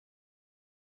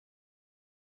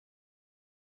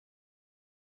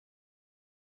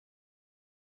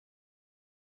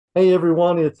Hey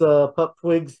everyone, it's Pup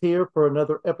Twigs here for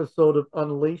another episode of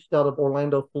Unleashed out of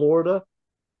Orlando, Florida.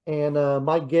 And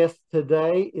my guest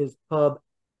today is Pup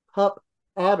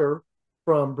Adter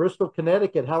from Bristol,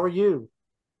 Connecticut. How are you?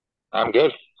 I'm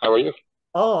good. How are you?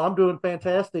 Oh, I'm doing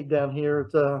fantastic down here.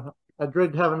 It's I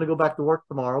dread having to go back to work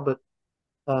tomorrow, but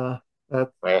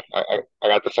that's I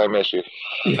got the same issue.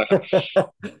 yeah.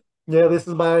 Yeah, this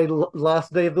is my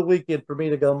last day of the weekend for me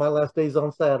to go. My last day's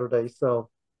on Saturday. So,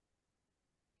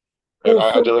 well,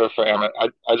 I so deliver for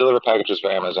I deliver packages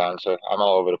for Amazon, so I'm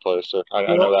all over the place. So I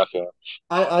know well, that feeling.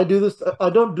 I do this. I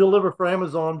don't deliver for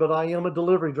Amazon, but I am a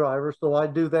delivery driver, so I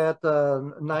do that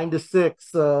 9 to 6,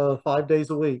 5 days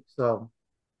a week. So,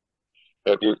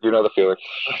 You know the feeling.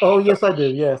 oh yes, I do.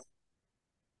 Yes.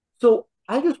 So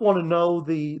I just want to know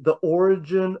the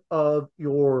origin of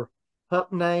your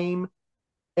pup name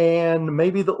and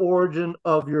maybe the origin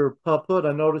of your puphood.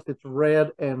 I noticed it's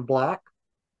red and black,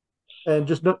 and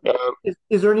just no, Uh,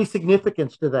 is there any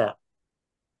significance to that?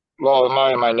 well,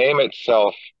 my name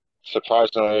itself,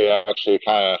 surprisingly, actually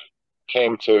kind of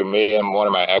came to me and one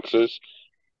of my exes.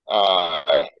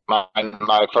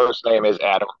 My first name is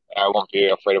Adam. I won't be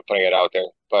afraid of putting it out there,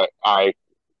 but I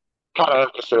kind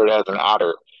of consider it as an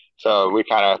otter. So we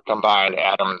kind of combined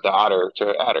Adam the otter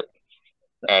to Adder,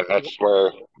 and that's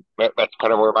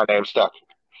kind of where my name stuck.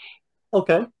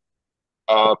 Okay.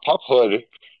 Pup hood,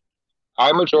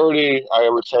 I would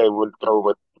say, would go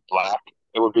with black.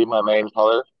 It would be my main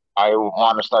color. I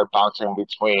want to start bouncing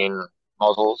between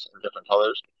muzzles and different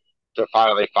colors to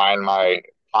finally find my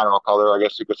final color, I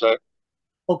guess you could say.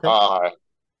 Okay. Uh,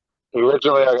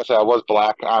 Originally, like I said, I was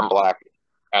black. I'm black.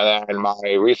 And then my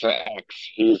recent ex,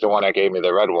 he's the one that gave me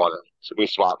the red one. So we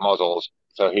swapped muzzles.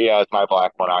 So he has my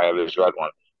black one, I have his red one.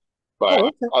 But Oh,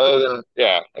 okay. other than,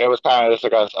 yeah, it was kind of just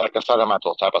like a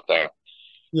sentimental type of thing.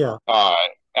 Yeah. Uh,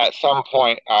 at some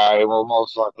point, I will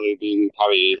most likely be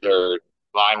probably either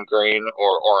lime green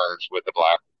or orange with the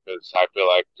black because I feel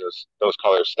like just those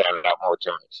colors stand out more to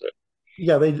me. So,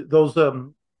 Yeah, they those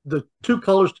the two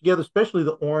colors together, especially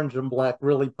the orange and black,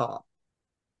 really pop.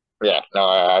 yeah, no,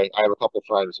 I have a couple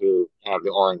friends who have the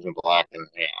orange and black, and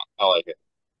yeah, I like it.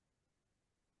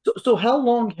 So how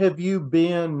long have you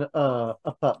been a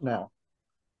pup now?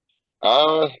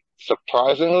 Uh,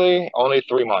 Surprisingly, only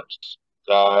 3 months.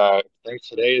 I think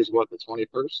today is what, the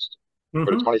 21st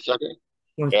or the Mm-hmm. 22nd?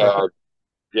 Yeah, 22nd.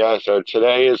 yeah. So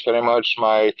today is pretty much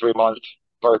my 3 month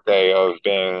birthday of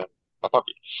being a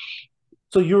puppy.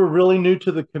 So you were really new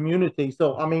to the community.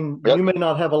 So I mean, Yep. you may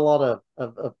not have a lot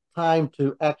of time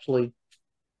to actually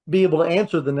be able to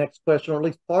answer the next question, or at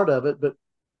least part of it. But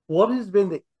what has been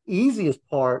the easiest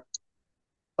part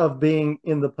of being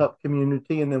in the pup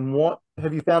community? And then what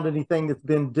have you found anything that's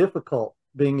been difficult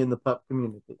being in the pup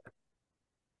community?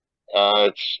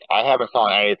 I haven't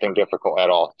found anything difficult at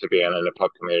all to be in the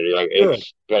pub community. Like Good.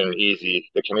 it's been easy.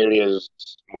 The community is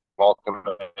welcoming,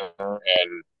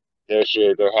 and there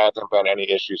hasn't been any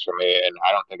issues for me, and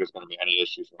I don't think there's going to be any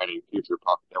issues for any future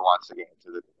pup that wants to get into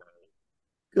the community.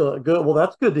 Good. Good. Well,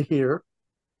 that's good to hear.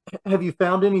 Have you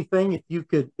found anything? If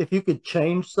you could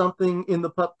change something in the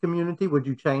pup community, would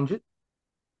you change it?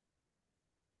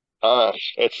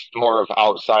 It's more of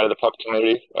outside of the pup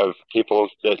community of people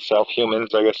itself,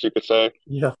 humans, I guess you could say,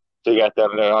 Yeah. to get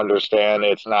them to understand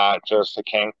it's not just a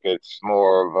kink, it's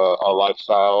more of a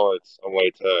lifestyle. It's a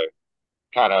way to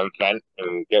kind of vent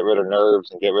and get rid of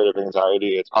nerves and get rid of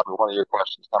anxiety. It's probably one of your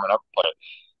questions coming up, but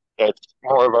it's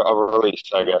more of a release,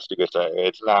 I guess you could say.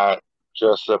 It's not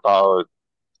just about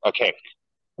a kink.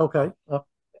 Okay.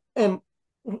 And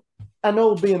I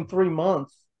know it'll be in 3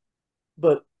 months,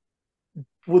 but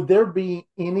would there be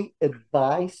any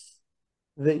advice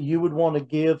that you would want to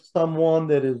give someone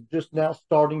that is just now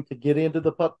starting to get into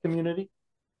the pup community?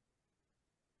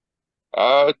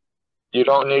 Uh, you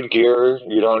don't need gear.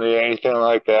 You don't need anything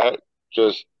like that.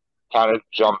 Just kind of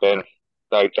jump in.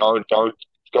 Like don't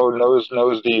go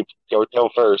nose deep. Go tail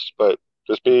first, but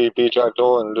just be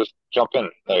gentle and just jump in.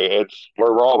 Like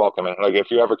we're all welcoming. Like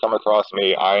if you ever come across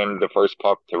me, I am the first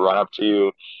pup to run up to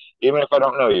you, even if I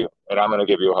don't know you, and I'm gonna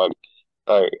give you a hug.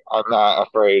 Like I'm not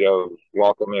afraid of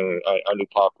welcoming a new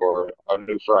pup or a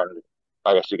new friend,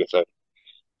 I guess you could say.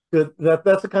 Good.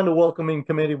 That's the kind of welcoming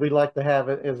committee we like to have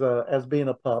it as being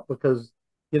a pup because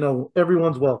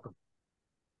everyone's welcome.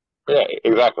 Yeah,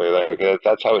 exactly. Like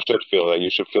that's how it should feel. Like you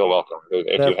should feel welcome. If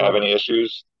you That's have right. any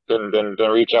issues, then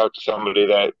reach out to somebody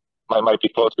that might be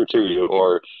closer to you,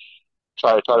 or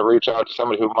try to reach out to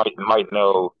somebody who might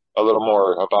know a little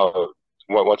more about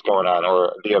what's going on,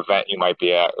 or the event you might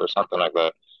be at, or something like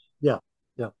that. Yeah.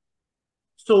 Yeah.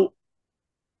 So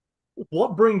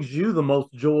what brings you the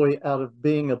most joy out of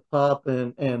being a pup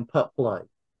and pup play?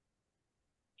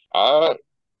 Uh,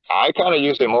 I kind of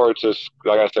use it more just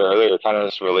like I said earlier, kind of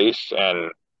just release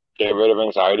and get rid of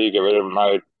anxiety, get rid of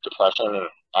my depression, and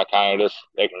I kind of just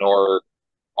ignore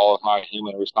all of my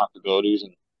human responsibilities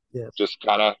and Yes. just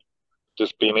kind of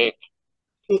just be me.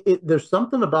 There's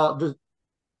something about just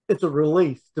it's a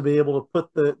release to be able to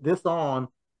put this on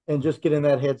and just get in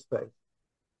that headspace.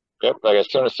 Yep. Like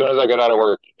as soon as I get out of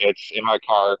work, it's in my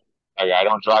car. Like I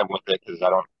don't drive with it because I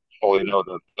don't fully know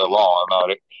the law about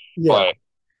it. Yeah. But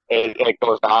it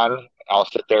goes on. I'll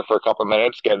sit there for a couple of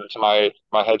minutes, get into my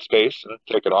headspace, and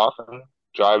take it off and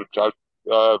drive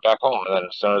back home. And then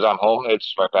as soon as I'm home,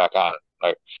 it's right back on.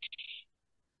 Like,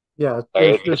 Yeah.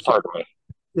 it's part of me.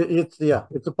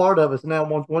 It's a part of us now.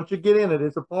 Once you get in it,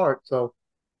 it's a part. So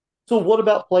what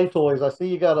about play toys? I see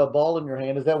you got a ball in your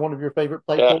hand. Is that one of your favorite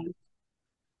play Yeah. toys?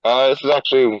 This is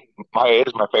actually my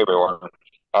favorite one.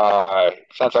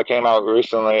 Since I came out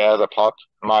recently as a pup,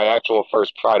 my actual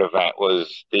first Pride event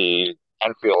was the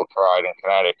Enfield Pride in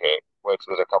Connecticut, which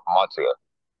was a couple months ago.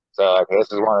 So like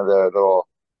this is one of the little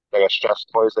like a stress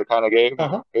toys they kind of gave, and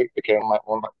Uh-huh. it became one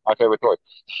of my favorite toys.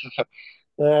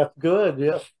 That's good.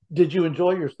 Yeah. Did you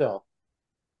enjoy yourself?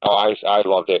 Oh, I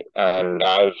loved it, and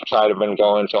I've tried to been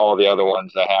going to all the other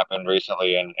ones that happened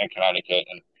recently in Connecticut,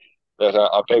 and there's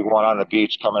a big one on the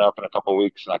beach coming up in a couple of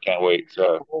weeks, and I can't wait.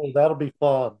 So Oh, that'll be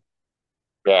fun.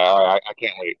 yeah, I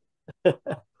can't wait.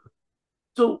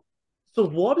 So, so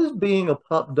what is being a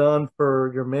pup done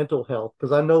for your mental health?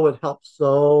 Because I know it helps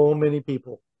so many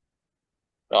people.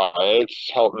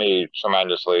 It's helped me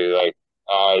tremendously. Like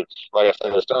I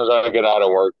said, as soon as I get out of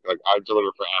work, like I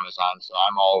deliver for Amazon, so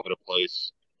I'm all over the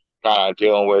place, kind of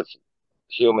dealing with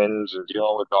humans and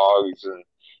dealing with dogs and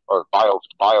or bio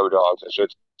dogs, I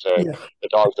should say, Yeah. the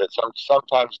dogs that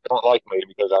sometimes don't like me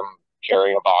because I'm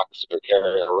carrying a box or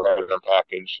carrying a random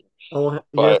package. Oh,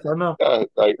 yes, But I know.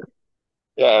 like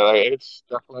yeah, like it's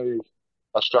definitely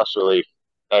a stress relief,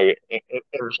 like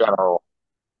in general.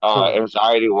 Good.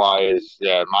 Anxiety wise,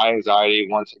 yeah, my anxiety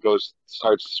once it goes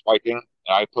starts spiking,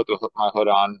 and I put my hood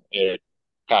on, it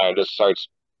kind of just starts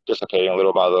dissipating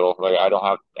little by little. Like I don't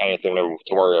have anything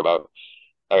to worry about.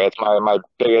 Like it's my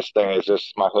biggest thing is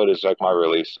just my hood is like my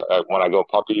release. When I go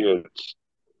puppy, it's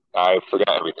I forget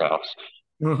everything else.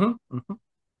 Hmm.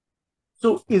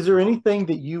 So, is there anything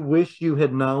that you wish you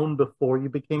had known before you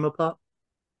became a pup?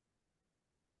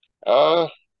 Uh,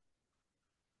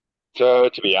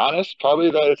 to be honest, probably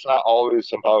that it's not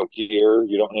always about gear.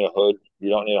 You don't need a hood. You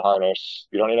don't need a harness.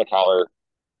 You don't need a collar.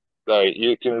 Like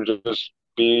you can just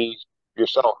be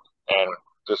yourself and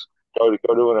just go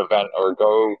to an event or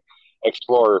go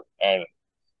explore and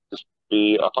just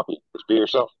be a puppy. Just be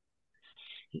yourself.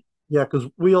 Yeah, because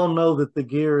we all know that the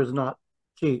gear is not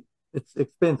cheap. It's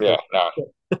Yeah, expensive. no.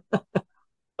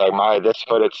 Like my this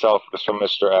hood itself is from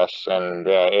Mr. S, and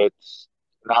it's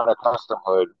not a custom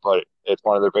hood, but it's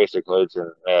one of their basic hoods,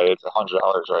 and it's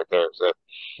 $100 right there. So,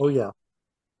 Oh yeah,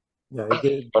 yeah. It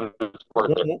get, but it's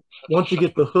worth it. once you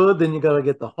get the hood, then you got to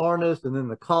get the harness and then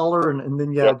the collar, and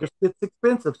then yeah, Yep, it just it's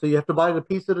expensive. So you have to buy it a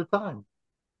piece at a time.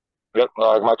 yep.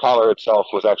 My collar itself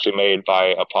was actually made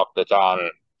by a pup that's on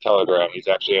Telegram. He's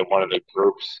actually in one of the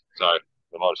groups. Sorry,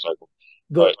 the motorcycle,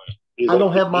 The but he's I a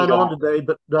don't have he's mine a on today,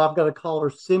 but I've got a collar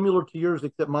similar to yours,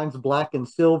 except mine's black and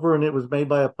silver, and it was made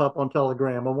by a pup on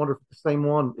Telegram. I wonder if it's the same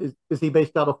one. Is he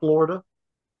based out of Florida?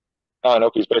 oh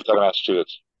nope, he's based out of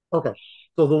Massachusetts. Okay,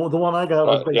 so the one I got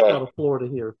was But based yeah, out of Florida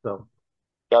here. So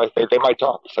yeah, they might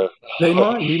talk. So they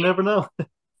might. You never know.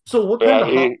 So what kind yeah, of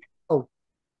he oh,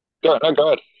 go no, go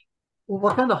ahead. well,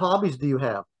 what kind of hobbies do you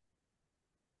have?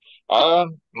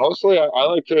 Mostly I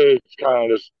like to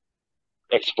kind of just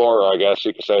explore, I guess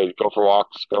you could say, go for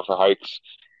walks, go for hikes.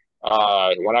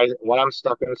 When I'm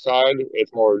stuck inside,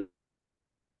 it's more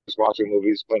just watching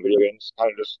movies, playing video games,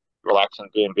 kind of just relaxing,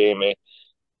 being me.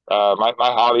 My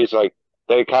hobbies like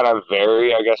they kind of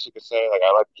vary, I guess you could say. Like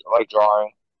I like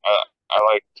drawing. I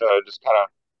like to just kind of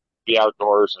be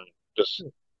outdoors and just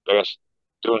I guess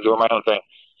doing my own thing.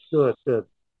 Good, good.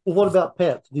 Well, what about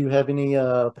pets? Do you have any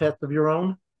pets of your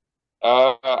own?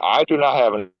 I do not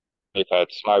have any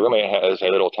pets. My roommate has a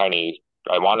little tiny.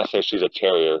 I want to say she's a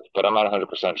terrier, but I'm not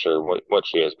 100% sure what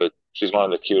she is. But she's one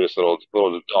of the cutest little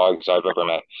dogs I've ever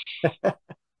met.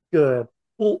 Good.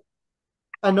 Well,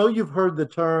 I know you've heard the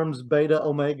terms beta,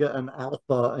 omega, and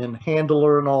alpha, and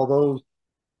handler, and all those.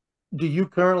 Do you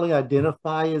currently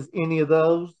identify as any of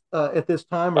those at this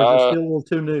time, or is it Uh, still a little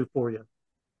too new for you?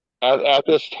 at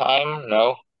this time,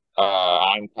 no.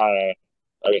 I'm kind of,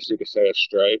 I guess you could say, a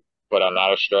stray, but I'm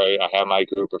not a stray. I have my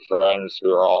group of friends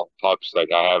who are all pups. Like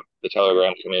I have the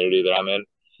Telegram community that I'm in.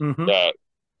 Hmm. That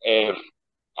if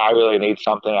I really need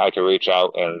something, I can reach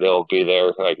out and they'll be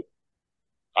there. Like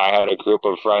I had a group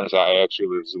of friends that I actually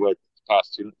was with the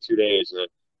past two days.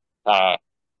 Uh,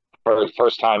 for the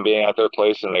first time being at their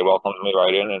place, and they welcomed me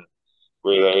right in, and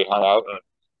we hung out.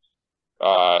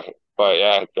 And but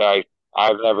yeah,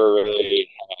 I've never really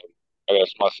had, I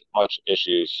guess, much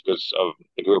issues because of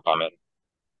the group I'm in.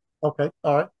 Okay,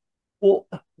 all right. Well,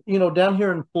 down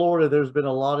here in Florida, there's been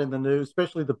a lot in the news,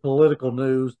 especially the political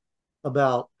news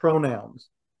about pronouns.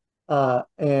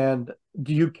 And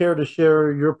do you care to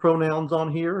share your pronouns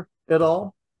on here at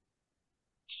all?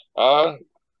 Uh,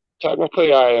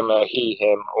 Technically, I am a he,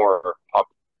 him, or pup.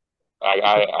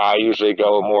 I usually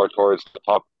go more towards the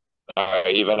pup.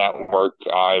 Even at work,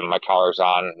 my collar's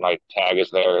on, my tag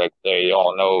is there. Like they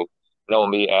all know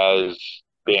me as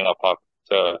being a pup.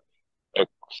 So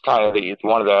it's kind of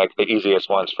one of the the easiest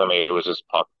ones for me. It was just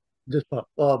pup. Just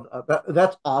well,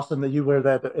 that's awesome that you wear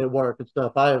that at work and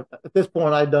stuff. At this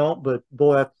point I don't, but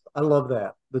boy, I love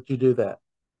that you do that.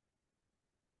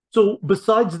 So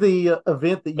besides the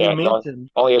event that you Yeah, the mentioned,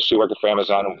 only issue working for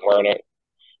Amazon wearing it.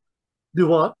 do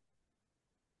what?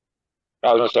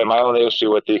 I was gonna say my only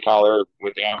issue with the collar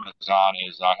with Amazon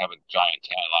is I have a giant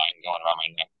tan line going around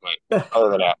my neck. But other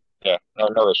than that, yeah,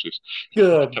 no issues.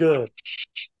 Good, good.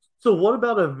 So what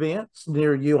about events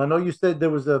near you? I know you said there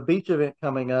was a beach event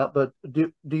coming up, but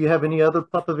do you have any other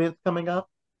pup events coming up?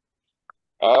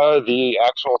 The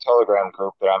actual Telegram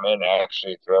group that I'm in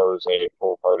actually throws a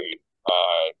pool party.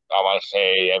 I want to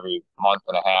say every month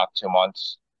and a half, 2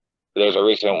 months. There's a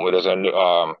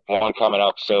one coming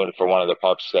up soon for one of the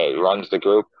pups that runs the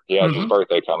group. He has his Hmm.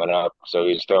 birthday coming up, so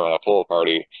he's throwing a pool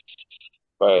party.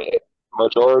 But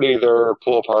majority of their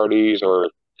pool parties or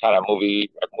kind of movie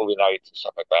nights and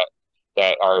stuff like that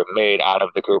that are made out of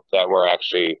the group that we're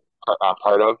actually I'm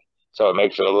part of. So it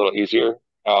makes it a little easier.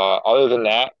 Other than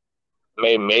that,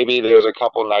 maybe there's a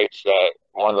couple nights that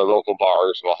one of the local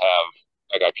bars will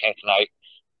have like a kink night,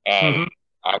 and Hmm.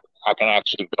 I I can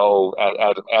actually go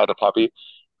as a puppy.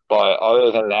 But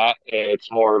other than that,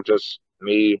 it's more of just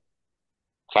me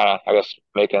kind of, I guess,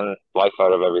 making life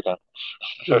out of everything.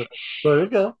 Good. There you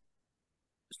go.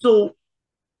 So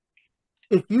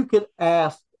if you could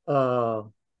ask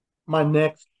my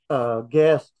next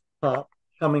guest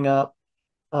coming up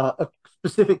a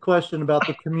specific question about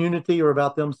the community or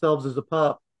about themselves as a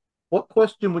pup, what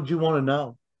question would you want to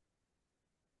know?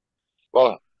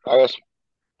 Well, I guess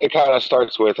it kind of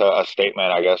starts with a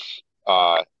statement, I guess.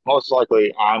 Most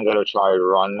likely, I'm going to try to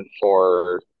run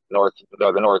for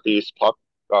the Northeast Pup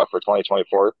for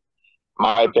 2024.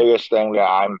 My biggest thing that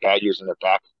I'm bad using to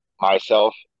back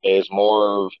myself is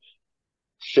more of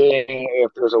seeing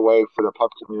if there's a way for the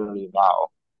pup community now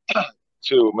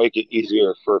to make it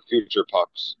easier for future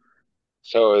pups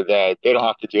so that they don't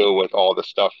have to deal with all the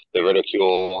stuff, the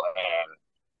ridicule, and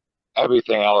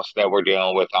everything else that we're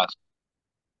dealing with on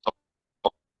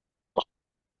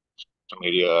social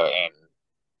media and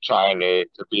trying to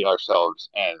be ourselves.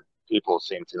 And people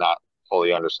seem to not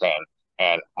fully understand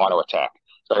and want to attack.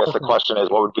 So I guess the Okay. question is,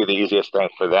 what would be the easiest thing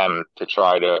for them to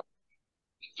try to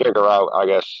figure out, I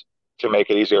guess, to make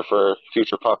it easier for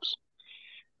future pups?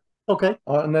 Okay.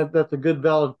 And that's a good,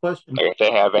 valid question. Like if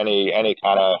they have any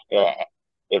kind of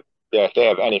if if they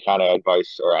have any kind of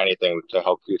advice or anything to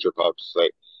help future pups,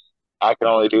 like I can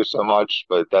only do so much,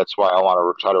 but that's why I want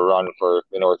to try to run for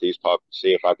the Northeast Pup,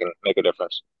 see if I can make a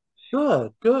difference.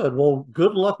 Good, good. Well,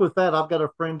 good luck with that. I've got a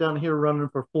friend down here running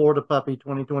for Florida Puppy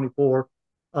 2024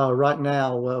 right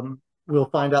now. We'll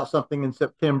find out something in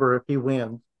September if he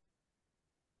wins.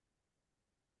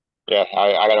 Yeah,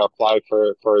 I got to apply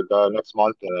for the next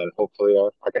month, and then hopefully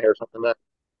I can hear something back.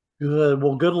 Good.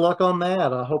 Well, good luck on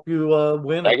that. I hope you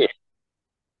win it. Thank you.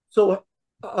 So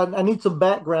I need some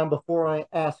background before I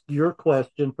ask your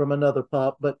question from another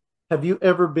pup, but have you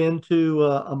ever been to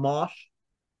a mosh?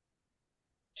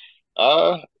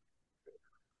 Uh,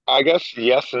 I guess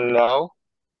yes and no.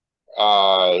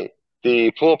 Uh,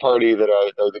 the pool party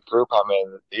the group I'm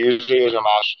in usually is a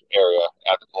mosh area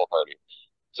at the pool party,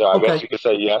 so I guess Okay. you could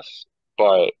say yes,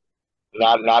 but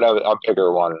not a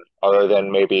bigger one, other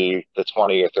than maybe the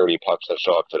 20 or 30 pups that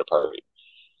show up to the party.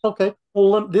 Okay.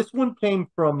 Well, this one came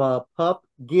from Pup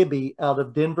Gibby out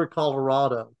of Denver,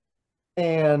 Colorado.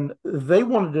 And they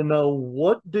wanted to know,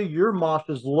 what do your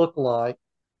moshes look like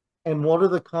and what are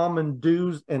the common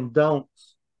do's and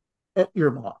don'ts at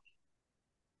your mosh?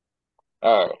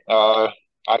 All right.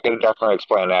 I can definitely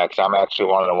explain that because I'm actually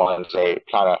one of the ones that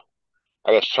kind of,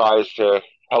 I guess, tries to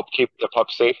help keep the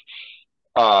pups safe.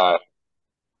 Uh,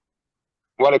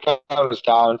 when it comes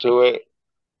down to it,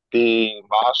 the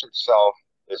mosh itself,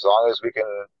 as long as we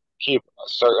can keep a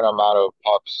certain amount of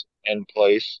pups in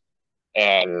place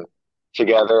and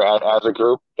together as a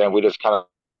group, then we just kind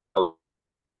of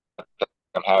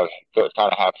them have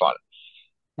kind of have fun.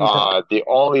 Okay. The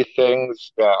only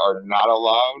things that are not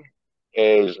allowed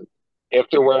is if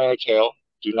they're wearing a tail,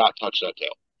 do not touch that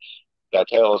tail. That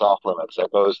tail is off limits.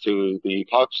 That goes to the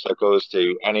pups. That goes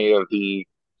to any of the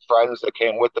friends that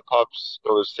came with the pups.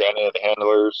 Goes to any of the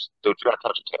handlers. Do not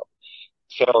touch a tail.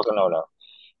 Tail is a no-no.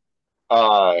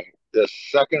 Uh, the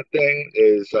second thing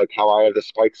is like how I have the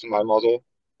spikes in my muzzle,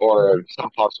 or Mhm. some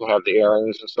pups will have the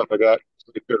earrings and stuff like that.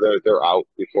 Make sure they're out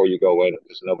before you go in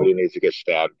because nobody needs to get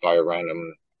stabbed by a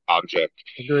random object.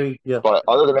 Agreed. Yeah. But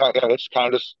other than that, yeah, it's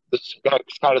kind of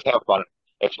have fun.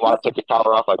 If you want to take your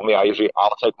collar off, like me,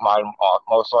 I'll take mine off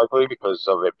most likely because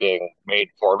of it being made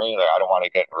for me. Like I don't want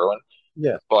to get ruined.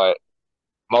 Yeah. But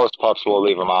most pups will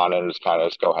leave them on and just kind of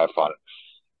just go have fun.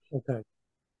 Okay.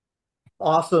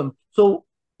 Awesome. So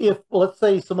if let's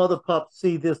say some other pups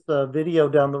see this video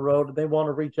down the road and they want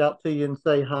to reach out to you and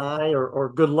say hi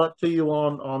or good luck to you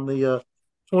on the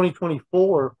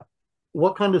 2024,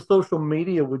 what kind of social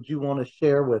media would you want to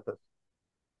share with us?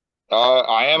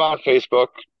 I am on Facebook.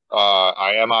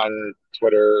 I am on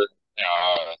Twitter,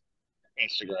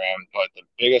 Instagram, but the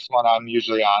biggest one I'm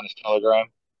usually on is Telegram.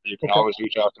 You can Okay. always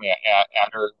reach out to me at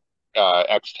Adter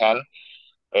X10.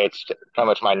 It's pretty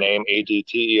much my name,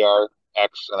 Adter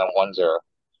X and then 10.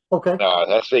 Okay.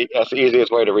 That's the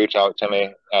easiest way to reach out to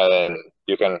me, and then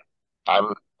you can.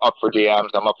 I'm up for DMs.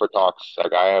 I'm up for talks.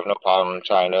 Like I have no problem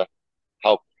trying to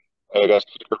help. I guess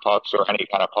future pups or any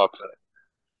kind of pups.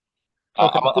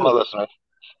 Okay. I'm a Good. listener.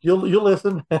 You'll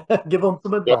listen, give them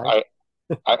some Yep, advice.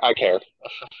 I care.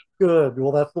 Good.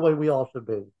 Well, that's the way we all should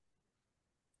be.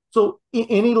 So,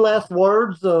 any last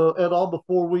words at all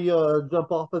before we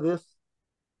jump off of this?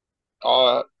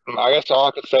 Uh, I guess all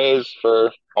I could say is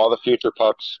for all the future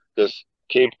pups, just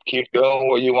keep doing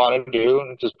what you want to do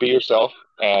and just be yourself.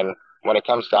 And when it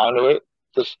comes down to it,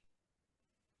 just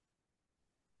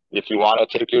if you want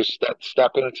to take your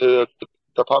step into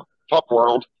the pup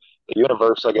world, the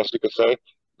universe, I guess you could say,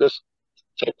 just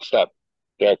take the step.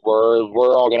 Like we're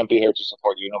all gonna be here to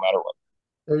support you no matter what.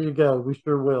 There you go. We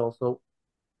sure will. So,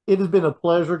 it has been a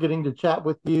pleasure getting to chat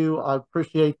with you. I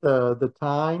appreciate the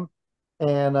time,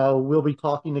 and we'll be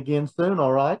talking again soon.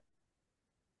 All right.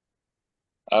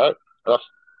 All right.